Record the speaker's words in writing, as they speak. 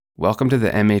Welcome to the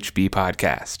MHB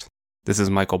podcast. This is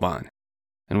Michael Bond,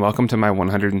 and welcome to my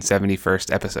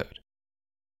 171st episode.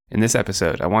 In this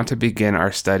episode, I want to begin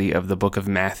our study of the book of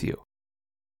Matthew.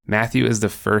 Matthew is the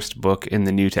first book in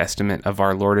the New Testament of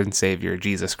our Lord and Savior,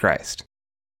 Jesus Christ.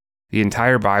 The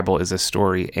entire Bible is a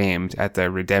story aimed at the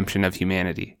redemption of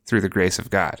humanity through the grace of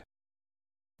God.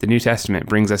 The New Testament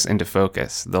brings us into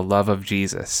focus the love of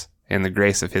Jesus and the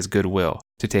grace of his goodwill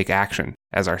to take action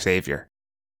as our Savior.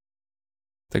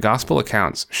 The Gospel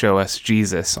accounts show us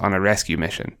Jesus on a rescue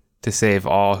mission to save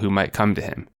all who might come to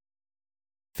him.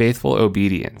 Faithful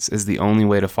obedience is the only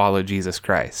way to follow Jesus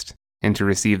Christ and to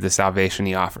receive the salvation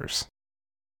he offers.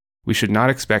 We should not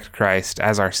expect Christ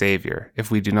as our Savior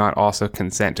if we do not also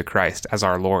consent to Christ as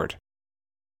our Lord.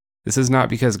 This is not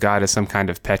because God is some kind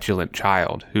of petulant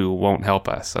child who won't help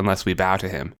us unless we bow to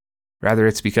him. Rather,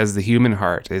 it's because the human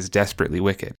heart is desperately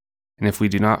wicked, and if we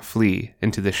do not flee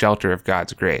into the shelter of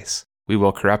God's grace, we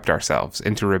will corrupt ourselves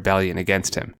into rebellion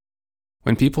against him.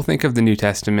 When people think of the New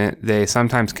Testament, they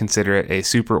sometimes consider it a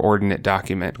superordinate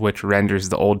document which renders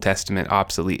the Old Testament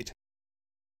obsolete.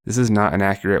 This is not an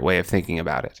accurate way of thinking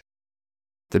about it.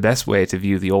 The best way to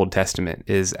view the Old Testament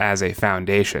is as a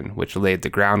foundation which laid the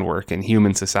groundwork in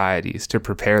human societies to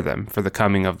prepare them for the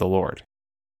coming of the Lord.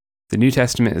 The New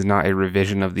Testament is not a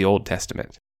revision of the Old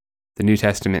Testament. The New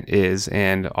Testament is,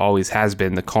 and always has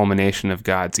been, the culmination of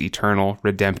God's eternal,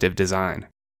 redemptive design.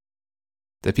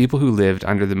 The people who lived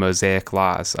under the Mosaic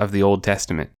laws of the Old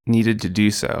Testament needed to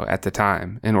do so at the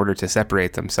time in order to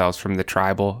separate themselves from the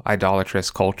tribal,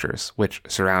 idolatrous cultures which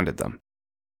surrounded them.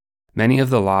 Many of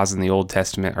the laws in the Old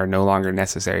Testament are no longer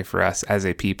necessary for us as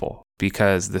a people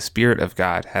because the Spirit of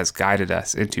God has guided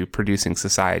us into producing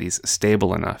societies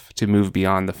stable enough to move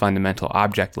beyond the fundamental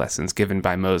object lessons given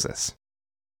by Moses.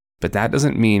 But that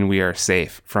doesn't mean we are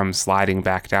safe from sliding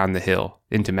back down the hill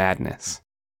into madness.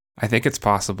 I think it's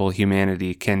possible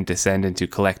humanity can descend into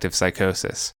collective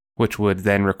psychosis, which would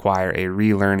then require a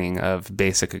relearning of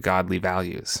basic godly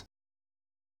values.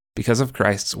 Because of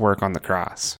Christ's work on the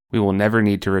cross, we will never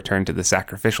need to return to the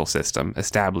sacrificial system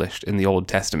established in the Old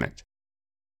Testament.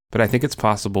 But I think it's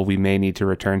possible we may need to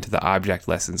return to the object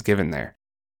lessons given there.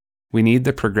 We need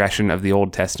the progression of the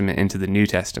Old Testament into the New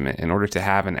Testament in order to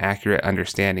have an accurate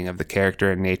understanding of the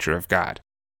character and nature of God.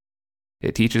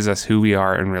 It teaches us who we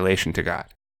are in relation to God.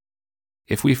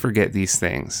 If we forget these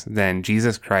things, then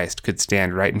Jesus Christ could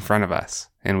stand right in front of us,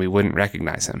 and we wouldn't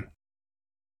recognize him.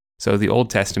 So the Old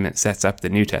Testament sets up the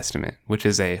New Testament, which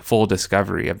is a full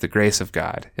discovery of the grace of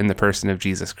God in the person of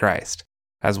Jesus Christ,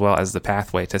 as well as the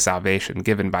pathway to salvation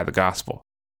given by the gospel.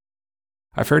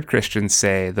 I've heard Christians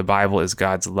say the Bible is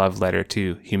God's love letter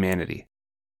to humanity.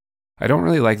 I don't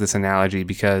really like this analogy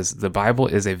because the Bible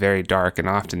is a very dark and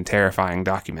often terrifying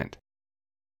document.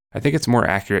 I think it's more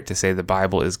accurate to say the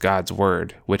Bible is God's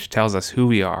word, which tells us who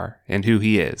we are and who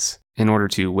he is, in order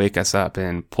to wake us up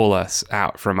and pull us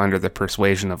out from under the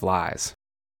persuasion of lies.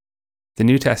 The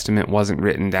New Testament wasn't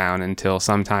written down until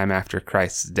sometime after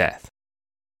Christ's death,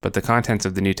 but the contents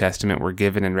of the New Testament were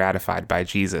given and ratified by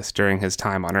Jesus during his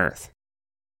time on earth.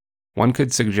 One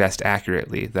could suggest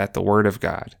accurately that the Word of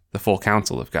God, the full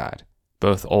counsel of God,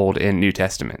 both Old and New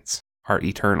Testaments, are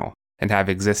eternal and have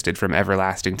existed from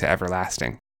everlasting to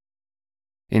everlasting.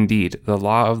 Indeed, the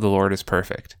law of the Lord is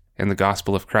perfect, and the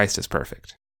gospel of Christ is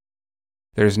perfect.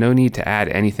 There is no need to add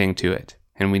anything to it,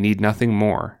 and we need nothing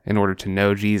more in order to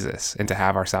know Jesus and to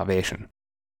have our salvation.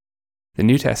 The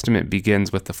New Testament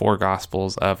begins with the four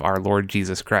Gospels of our Lord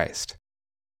Jesus Christ.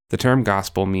 The term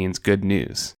gospel means good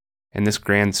news, and this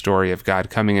grand story of God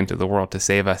coming into the world to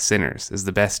save us sinners is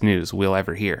the best news we'll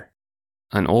ever hear.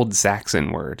 An old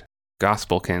Saxon word,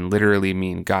 gospel can literally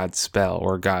mean God's spell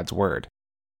or God's word.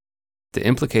 The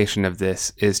implication of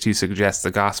this is to suggest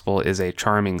the gospel is a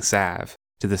charming salve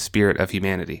to the spirit of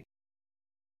humanity.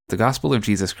 The gospel of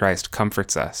Jesus Christ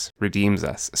comforts us, redeems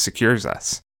us, secures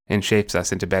us, and shapes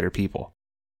us into better people.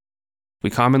 We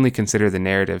commonly consider the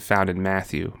narrative found in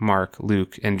Matthew, Mark,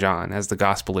 Luke, and John as the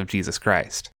gospel of Jesus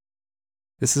Christ.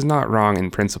 This is not wrong in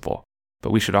principle,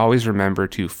 but we should always remember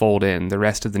to fold in the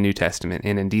rest of the New Testament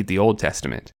and indeed the Old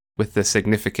Testament with the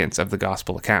significance of the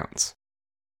gospel accounts.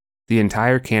 The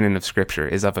entire canon of Scripture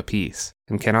is of a piece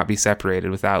and cannot be separated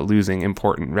without losing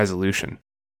important resolution.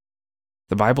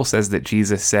 The Bible says that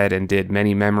Jesus said and did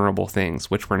many memorable things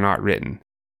which were not written,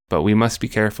 but we must be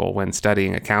careful when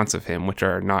studying accounts of him which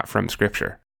are not from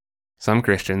Scripture. Some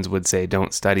Christians would say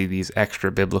don't study these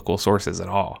extra biblical sources at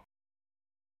all.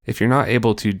 If you're not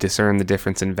able to discern the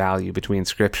difference in value between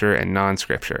Scripture and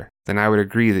non-Scripture, then I would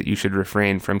agree that you should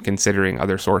refrain from considering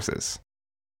other sources.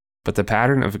 But the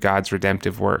pattern of God's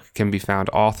redemptive work can be found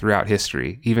all throughout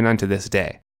history, even unto this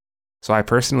day. So I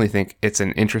personally think it's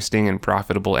an interesting and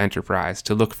profitable enterprise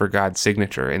to look for God's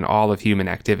signature in all of human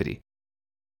activity.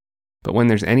 But when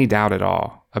there's any doubt at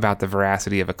all about the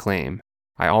veracity of a claim,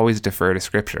 I always defer to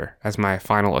Scripture as my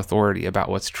final authority about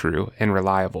what's true and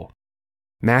reliable.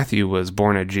 Matthew was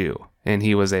born a Jew, and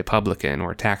he was a publican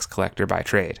or tax collector by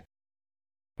trade.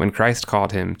 When Christ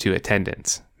called him to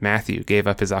attendance, Matthew gave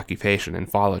up his occupation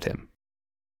and followed him.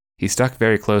 He stuck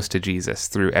very close to Jesus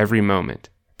through every moment,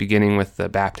 beginning with the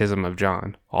baptism of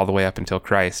John, all the way up until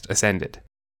Christ ascended.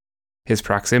 His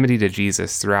proximity to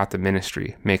Jesus throughout the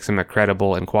ministry makes him a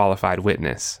credible and qualified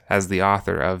witness as the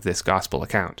author of this gospel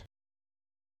account.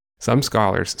 Some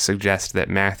scholars suggest that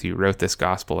Matthew wrote this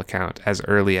gospel account as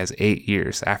early as 8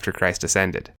 years after Christ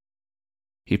ascended.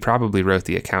 He probably wrote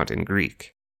the account in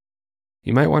Greek.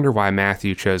 You might wonder why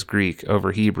Matthew chose Greek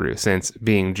over Hebrew, since,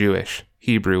 being Jewish,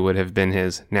 Hebrew would have been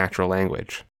his natural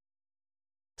language.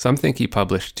 Some think he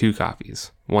published 2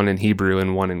 copies, one in Hebrew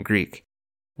and one in Greek.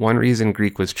 One reason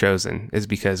Greek was chosen is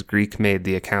because Greek made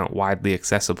the account widely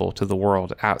accessible to the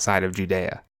world outside of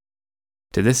Judea.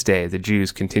 To this day, the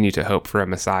Jews continue to hope for a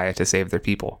Messiah to save their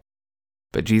people.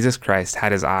 But Jesus Christ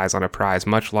had his eyes on a prize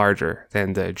much larger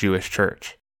than the Jewish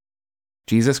church.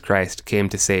 Jesus Christ came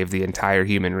to save the entire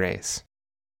human race.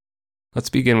 Let's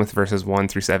begin with verses 1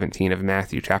 through 17 of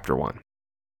Matthew chapter 1.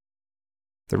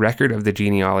 The record of the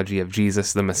genealogy of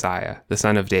Jesus the Messiah, the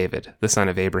son of David, the son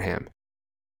of Abraham.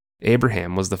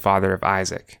 Abraham was the father of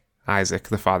Isaac, Isaac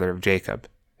the father of Jacob,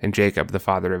 and Jacob the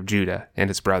father of Judah and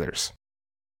his brothers.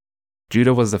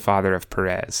 Judah was the father of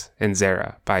Perez and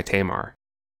Zerah by Tamar.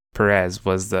 Perez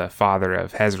was the father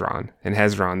of Hezron, and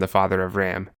Hezron the father of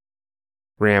Ram.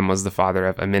 Ram was the father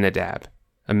of Amminadab,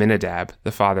 Amminadab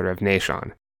the father of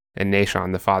Nahshon, and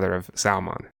Nahshon the father of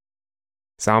Salmon.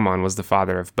 Salmon was the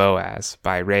father of Boaz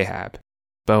by Rahab,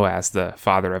 Boaz the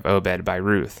father of Obed by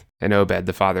Ruth, and Obed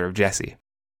the father of Jesse.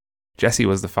 Jesse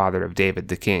was the father of David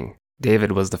the king.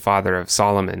 David was the father of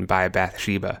Solomon by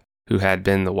Bathsheba, who had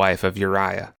been the wife of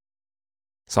Uriah.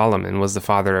 Solomon was the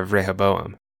father of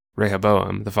Rehoboam,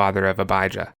 Rehoboam the father of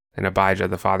Abijah, and Abijah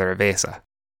the father of Asa.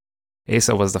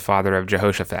 Asa was the father of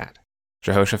Jehoshaphat,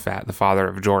 Jehoshaphat the father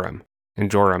of Joram,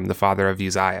 and Joram the father of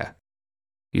Uzziah.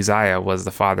 Uzziah was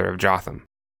the father of Jotham,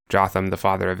 Jotham the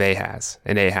father of Ahaz,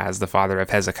 and Ahaz the father of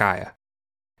Hezekiah.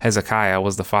 Hezekiah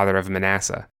was the father of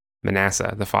Manasseh,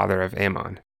 Manasseh the father of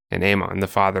Amon, and Amon the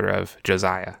father of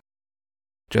Josiah.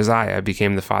 Josiah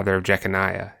became the father of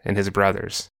Jeconiah and his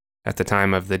brothers at the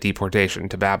time of the deportation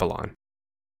to Babylon.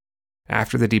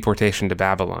 After the deportation to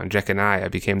Babylon, Jeconiah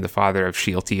became the father of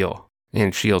Shealtiel,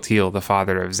 and Shealtiel the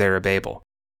father of Zerubbabel.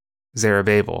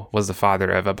 Zerubbabel was the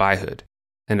father of Abihud,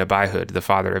 and Abihud the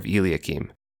father of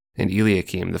Eliakim, and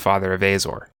Eliakim the father of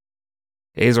Azor.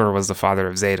 Azor was the father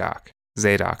of Zadok,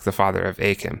 Zadok the father of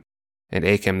Achim, and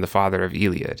Achim the father of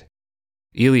Eliud.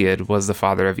 Eliud was the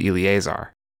father of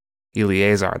Eleazar,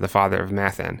 Eleazar the father of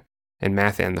Mathan, and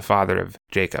Mathan the father of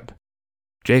Jacob.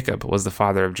 Jacob was the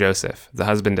father of Joseph, the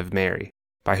husband of Mary,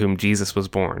 by whom Jesus was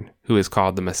born, who is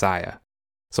called the Messiah.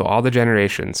 So all the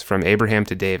generations from Abraham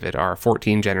to David are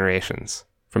 14 generations,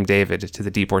 from David to the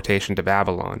deportation to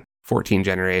Babylon, 14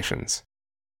 generations,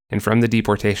 and from the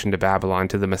deportation to Babylon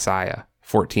to the Messiah,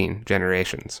 14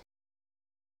 generations.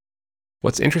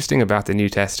 What's interesting about the New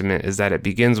Testament is that it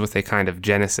begins with a kind of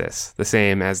Genesis, the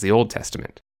same as the Old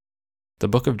Testament. The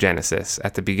book of Genesis,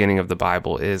 at the beginning of the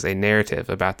Bible, is a narrative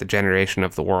about the generation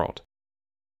of the world.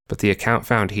 But the account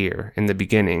found here, in the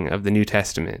beginning of the New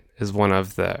Testament, is one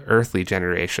of the earthly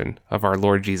generation of our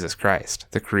Lord Jesus Christ,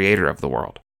 the Creator of the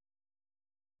world.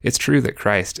 It's true that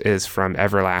Christ is from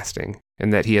everlasting,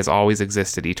 and that he has always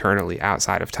existed eternally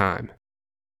outside of time.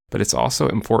 But it's also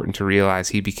important to realize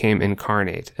he became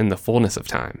incarnate in the fullness of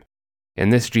time,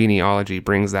 and this genealogy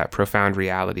brings that profound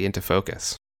reality into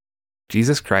focus.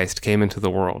 Jesus Christ came into the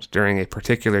world during a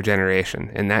particular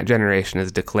generation, and that generation is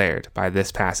declared by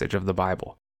this passage of the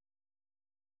Bible.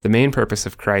 The main purpose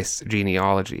of Christ's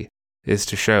genealogy is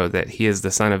to show that he is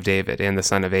the son of David and the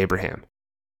son of Abraham.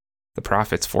 The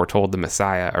prophets foretold the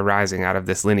Messiah arising out of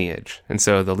this lineage, and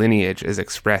so the lineage is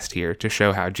expressed here to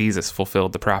show how Jesus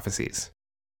fulfilled the prophecies.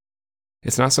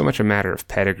 It's not so much a matter of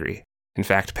pedigree. In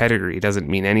fact, pedigree doesn't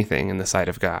mean anything in the sight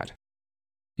of God.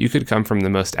 You could come from the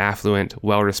most affluent,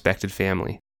 well-respected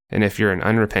family, and if you're an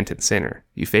unrepentant sinner,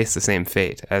 you face the same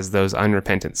fate as those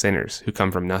unrepentant sinners who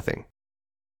come from nothing.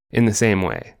 In the same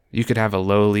way, you could have a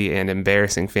lowly and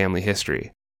embarrassing family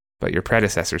history, but your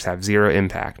predecessors have zero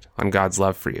impact on God's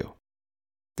love for you.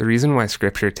 The reason why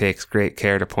Scripture takes great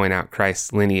care to point out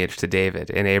Christ's lineage to David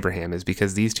and Abraham is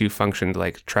because these two functioned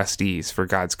like trustees for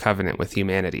God's covenant with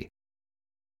humanity.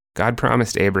 God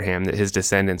promised Abraham that his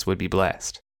descendants would be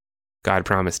blessed. God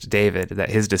promised David that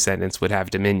his descendants would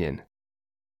have dominion.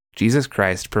 Jesus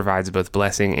Christ provides both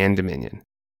blessing and dominion.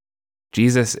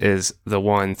 Jesus is the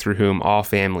one through whom all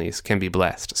families can be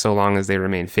blessed, so long as they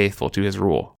remain faithful to his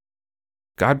rule.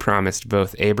 God promised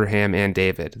both Abraham and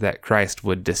David that Christ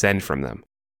would descend from them.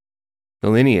 The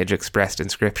lineage expressed in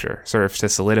Scripture serves to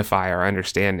solidify our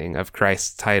understanding of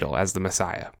Christ's title as the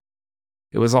Messiah.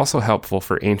 It was also helpful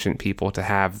for ancient people to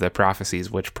have the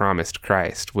prophecies which promised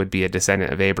Christ would be a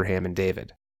descendant of Abraham and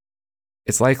David.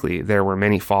 It's likely there were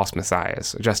many false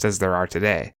messiahs, just as there are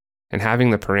today, and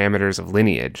having the parameters of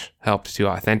lineage helped to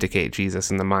authenticate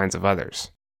Jesus in the minds of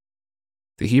others.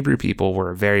 The Hebrew people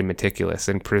were very meticulous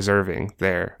in preserving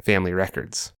their family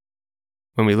records.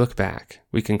 When we look back,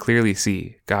 we can clearly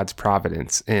see God's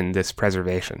providence in this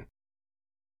preservation.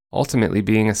 Ultimately,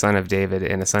 being a son of David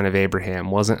and a son of Abraham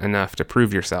wasn't enough to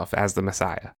prove yourself as the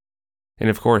Messiah. And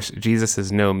of course, Jesus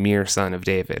is no mere son of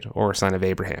David or son of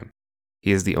Abraham.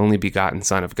 He is the only begotten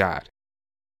Son of God.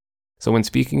 So when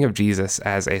speaking of Jesus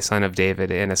as a son of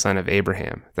David and a son of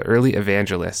Abraham, the early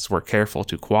evangelists were careful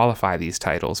to qualify these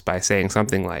titles by saying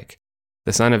something like,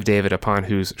 the son of David upon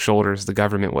whose shoulders the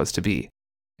government was to be,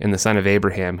 and the son of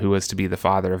Abraham who was to be the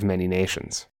father of many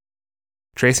nations.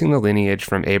 Tracing the lineage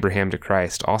from Abraham to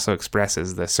Christ also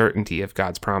expresses the certainty of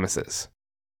God's promises.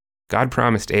 God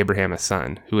promised Abraham a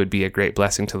son who would be a great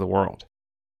blessing to the world.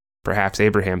 Perhaps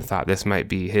Abraham thought this might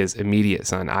be his immediate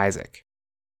son Isaac.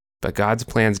 But God's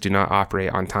plans do not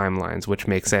operate on timelines which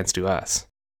make sense to us.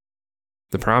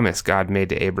 The promise God made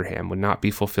to Abraham would not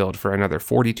be fulfilled for another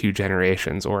 42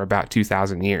 generations or about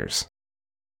 2,000 years.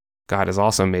 God has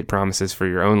also made promises for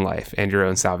your own life and your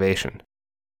own salvation.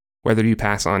 Whether you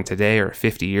pass on today or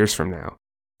 50 years from now,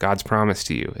 God's promise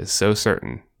to you is so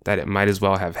certain that it might as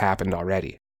well have happened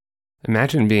already.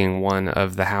 Imagine being one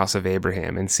of the house of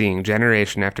Abraham and seeing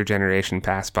generation after generation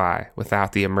pass by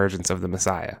without the emergence of the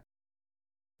Messiah.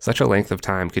 Such a length of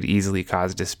time could easily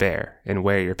cause despair and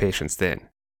wear your patience thin.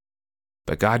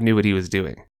 But God knew what he was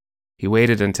doing. He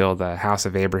waited until the house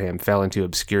of Abraham fell into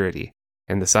obscurity,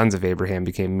 and the sons of Abraham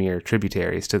became mere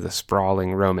tributaries to the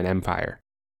sprawling Roman Empire.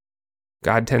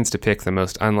 God tends to pick the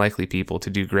most unlikely people to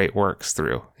do great works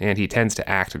through, and he tends to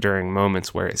act during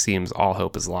moments where it seems all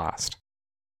hope is lost.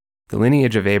 The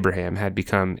lineage of Abraham had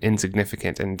become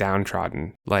insignificant and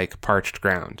downtrodden, like parched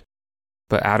ground.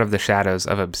 But out of the shadows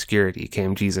of obscurity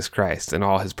came Jesus Christ in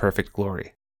all his perfect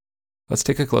glory. Let's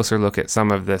take a closer look at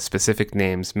some of the specific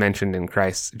names mentioned in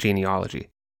Christ's genealogy.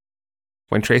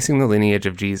 When tracing the lineage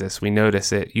of Jesus, we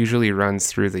notice it usually runs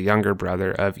through the younger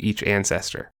brother of each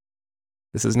ancestor.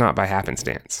 This is not by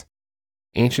happenstance.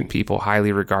 Ancient people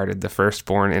highly regarded the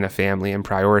firstborn in a family and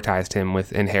prioritized him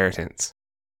with inheritance.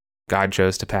 God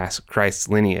chose to pass Christ's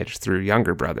lineage through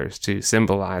younger brothers to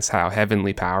symbolize how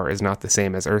heavenly power is not the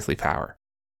same as earthly power.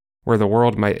 Where the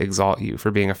world might exalt you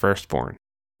for being a firstborn,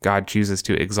 God chooses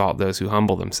to exalt those who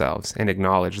humble themselves and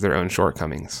acknowledge their own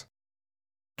shortcomings.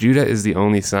 Judah is the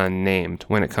only son named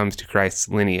when it comes to Christ's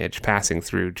lineage passing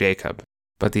through Jacob,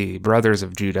 but the brothers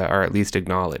of Judah are at least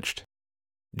acknowledged.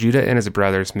 Judah and his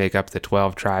brothers make up the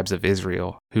 12 tribes of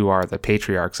Israel, who are the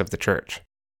patriarchs of the church.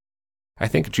 I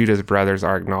think Judah's brothers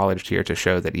are acknowledged here to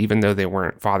show that even though they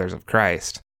weren't fathers of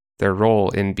Christ, their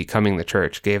role in becoming the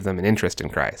church gave them an interest in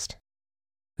Christ.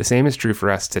 The same is true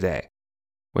for us today.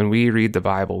 When we read the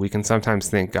Bible, we can sometimes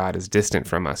think God is distant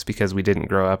from us because we didn't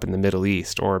grow up in the Middle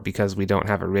East or because we don't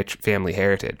have a rich family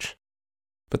heritage.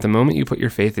 But the moment you put your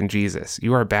faith in Jesus,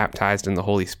 you are baptized in the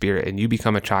Holy Spirit and you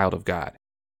become a child of God.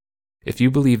 If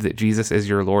you believe that Jesus is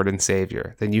your Lord and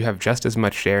Savior, then you have just as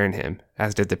much share in him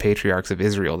as did the patriarchs of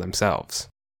Israel themselves.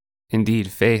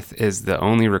 Indeed, faith is the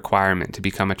only requirement to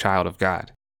become a child of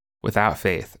God. Without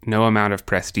faith, no amount of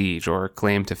prestige or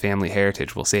claim to family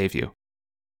heritage will save you.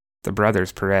 The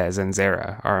brothers Perez and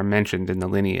Zerah are mentioned in the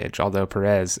lineage, although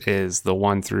Perez is the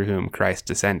one through whom Christ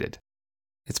descended.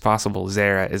 It's possible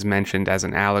Zerah is mentioned as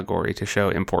an allegory to show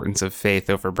importance of faith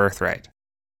over birthright.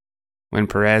 When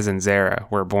Perez and Zerah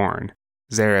were born,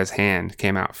 Zerah's hand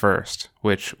came out first,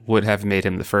 which would have made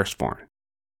him the firstborn.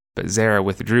 But Zerah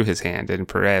withdrew his hand and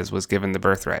Perez was given the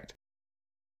birthright.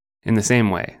 In the same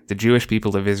way, the Jewish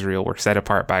people of Israel were set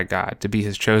apart by God to be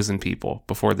his chosen people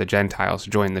before the Gentiles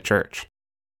joined the church.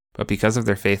 But because of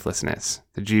their faithlessness,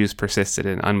 the Jews persisted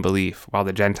in unbelief while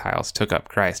the Gentiles took up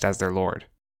Christ as their Lord.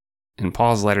 In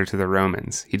Paul's letter to the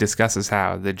Romans, he discusses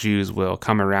how the Jews will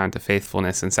come around to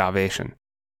faithfulness and salvation,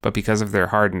 but because of their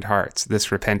hardened hearts,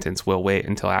 this repentance will wait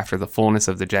until after the fullness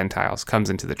of the Gentiles comes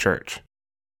into the church.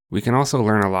 We can also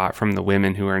learn a lot from the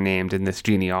women who are named in this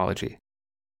genealogy.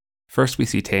 First we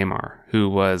see Tamar, who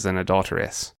was an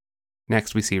adulteress.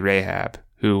 Next we see Rahab,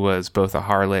 who was both a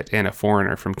harlot and a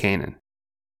foreigner from Canaan.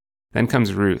 Then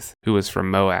comes Ruth, who was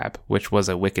from Moab, which was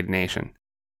a wicked nation.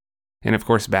 And of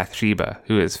course Bathsheba,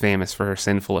 who is famous for her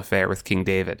sinful affair with King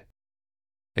David.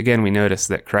 Again, we notice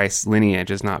that Christ's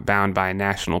lineage is not bound by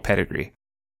national pedigree.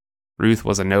 Ruth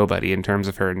was a nobody in terms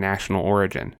of her national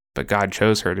origin, but God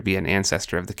chose her to be an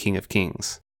ancestor of the King of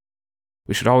Kings.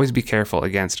 We should always be careful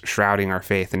against shrouding our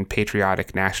faith in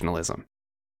patriotic nationalism.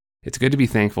 It's good to be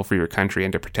thankful for your country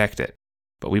and to protect it,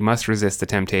 but we must resist the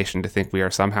temptation to think we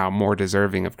are somehow more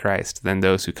deserving of Christ than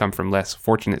those who come from less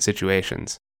fortunate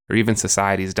situations, or even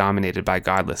societies dominated by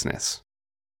godlessness.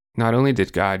 Not only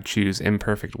did God choose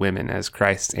imperfect women as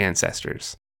Christ's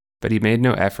ancestors, but he made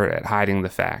no effort at hiding the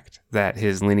fact that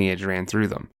his lineage ran through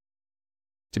them.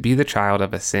 To be the child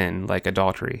of a sin like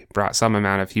adultery brought some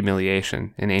amount of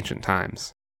humiliation in ancient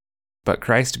times. But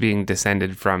Christ being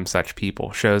descended from such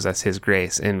people shows us his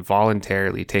grace in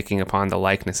voluntarily taking upon the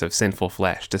likeness of sinful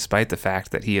flesh despite the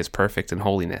fact that he is perfect in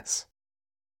holiness.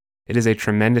 It is a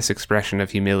tremendous expression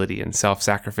of humility and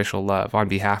self-sacrificial love on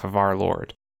behalf of our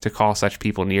Lord to call such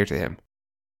people near to him.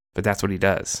 But that's what he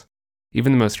does.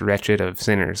 Even the most wretched of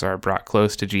sinners are brought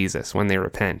close to Jesus when they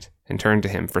repent and turn to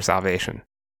him for salvation.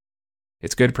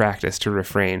 It's good practice to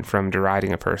refrain from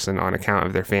deriding a person on account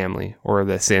of their family or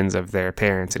the sins of their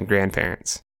parents and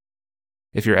grandparents.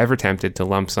 If you're ever tempted to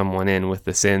lump someone in with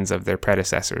the sins of their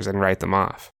predecessors and write them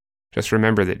off, just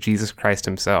remember that Jesus Christ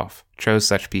himself chose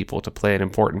such people to play an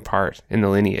important part in the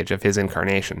lineage of his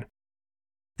incarnation.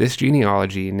 This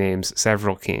genealogy names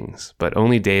several kings, but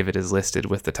only David is listed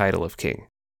with the title of king.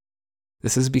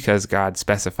 This is because God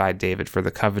specified David for the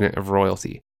covenant of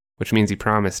royalty, which means he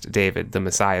promised David the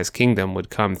Messiah's kingdom would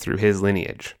come through his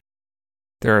lineage.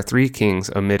 There are 3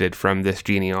 kings omitted from this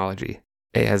genealogy: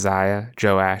 Ahaziah,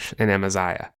 Joash, and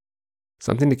Amaziah.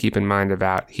 Something to keep in mind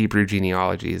about Hebrew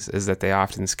genealogies is that they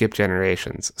often skip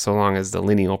generations so long as the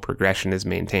lineal progression is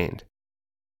maintained.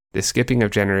 This skipping of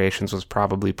generations was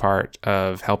probably part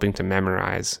of helping to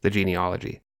memorize the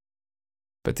genealogy.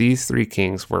 But these 3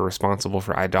 kings were responsible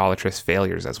for idolatrous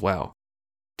failures as well.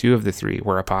 2 of the 3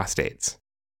 were apostates.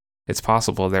 It's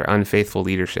possible their unfaithful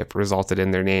leadership resulted in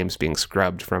their names being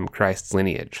scrubbed from Christ's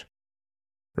lineage.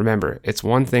 Remember, it's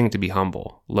one thing to be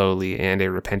humble, lowly, and a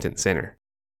repentant sinner.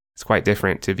 It's quite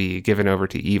different to be given over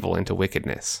to evil and to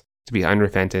wickedness. To be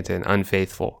unrepentant and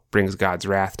unfaithful brings God's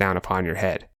wrath down upon your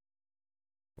head.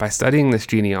 By studying this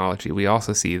genealogy, we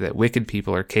also see that wicked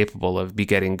people are capable of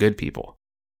begetting good people.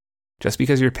 Just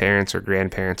because your parents or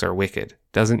grandparents are wicked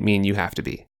doesn't mean you have to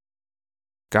be.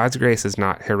 God's grace is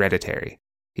not hereditary.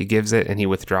 He gives it and he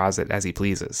withdraws it as he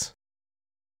pleases.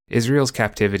 Israel's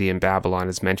captivity in Babylon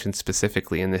is mentioned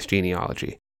specifically in this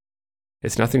genealogy.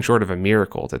 It's nothing short of a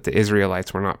miracle that the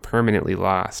Israelites were not permanently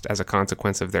lost as a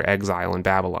consequence of their exile in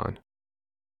Babylon.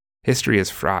 History is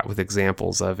fraught with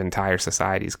examples of entire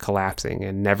societies collapsing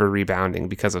and never rebounding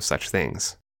because of such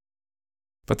things.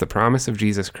 But the promise of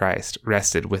Jesus Christ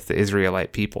rested with the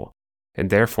Israelite people, and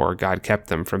therefore God kept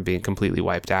them from being completely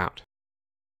wiped out.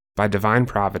 By divine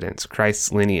providence,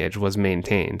 Christ's lineage was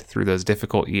maintained through those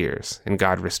difficult years, and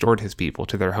God restored his people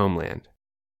to their homeland.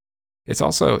 It's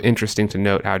also interesting to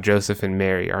note how Joseph and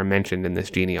Mary are mentioned in this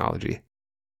genealogy.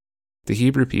 The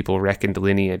Hebrew people reckoned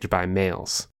lineage by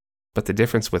males, but the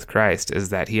difference with Christ is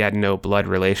that he had no blood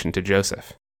relation to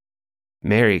Joseph.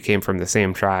 Mary came from the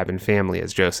same tribe and family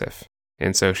as Joseph,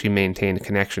 and so she maintained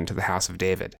connection to the house of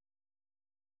David.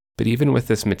 But even with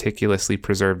this meticulously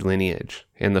preserved lineage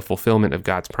and the fulfillment of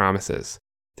God's promises,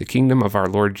 the kingdom of our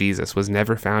Lord Jesus was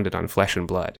never founded on flesh and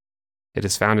blood. It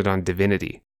is founded on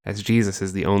divinity, as Jesus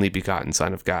is the only begotten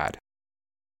Son of God.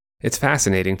 It's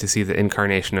fascinating to see the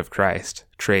incarnation of Christ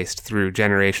traced through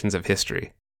generations of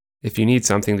history. If you need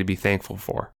something to be thankful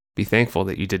for, be thankful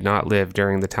that you did not live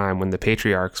during the time when the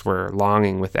patriarchs were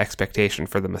longing with expectation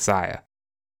for the Messiah.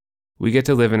 We get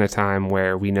to live in a time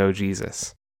where we know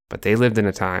Jesus, but they lived in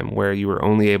a time where you were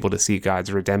only able to see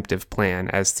God's redemptive plan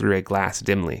as through a glass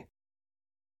dimly.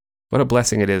 What a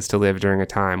blessing it is to live during a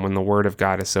time when the Word of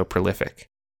God is so prolific.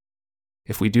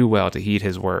 If we do well to heed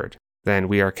His Word, then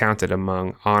we are counted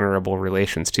among honorable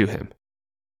relations to Him.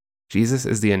 Jesus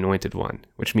is the Anointed One,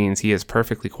 which means He is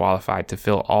perfectly qualified to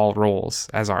fill all roles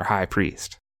as our high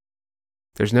priest.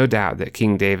 There's no doubt that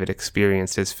King David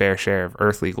experienced his fair share of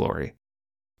earthly glory,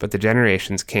 but the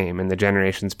generations came and the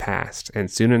generations passed, and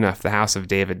soon enough the house of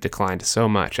David declined so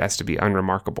much as to be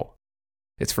unremarkable.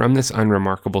 It's from this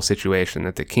unremarkable situation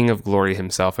that the King of Glory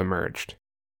himself emerged.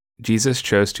 Jesus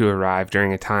chose to arrive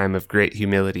during a time of great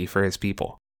humility for his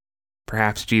people.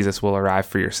 Perhaps Jesus will arrive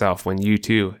for yourself when you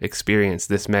too experience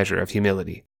this measure of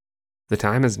humility. The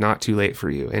time is not too late for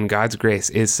you, and God's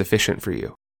grace is sufficient for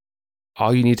you.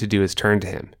 All you need to do is turn to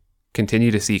Him,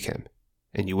 continue to seek Him,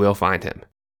 and you will find Him.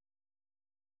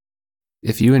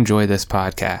 If you enjoy this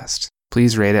podcast,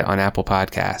 please rate it on Apple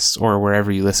Podcasts or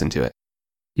wherever you listen to it.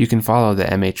 You can follow the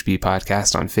MHB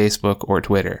Podcast on Facebook or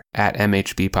Twitter at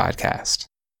MHB Podcast.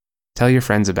 Tell your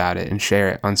friends about it and share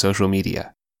it on social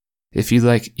media. If you'd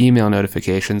like email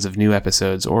notifications of new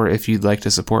episodes or if you'd like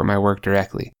to support my work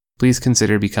directly, please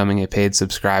consider becoming a paid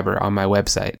subscriber on my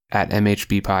website at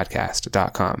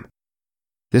mhbpodcast.com.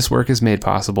 This work is made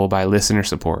possible by listener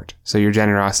support, so your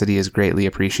generosity is greatly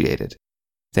appreciated.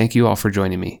 Thank you all for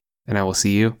joining me, and I will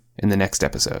see you in the next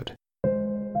episode.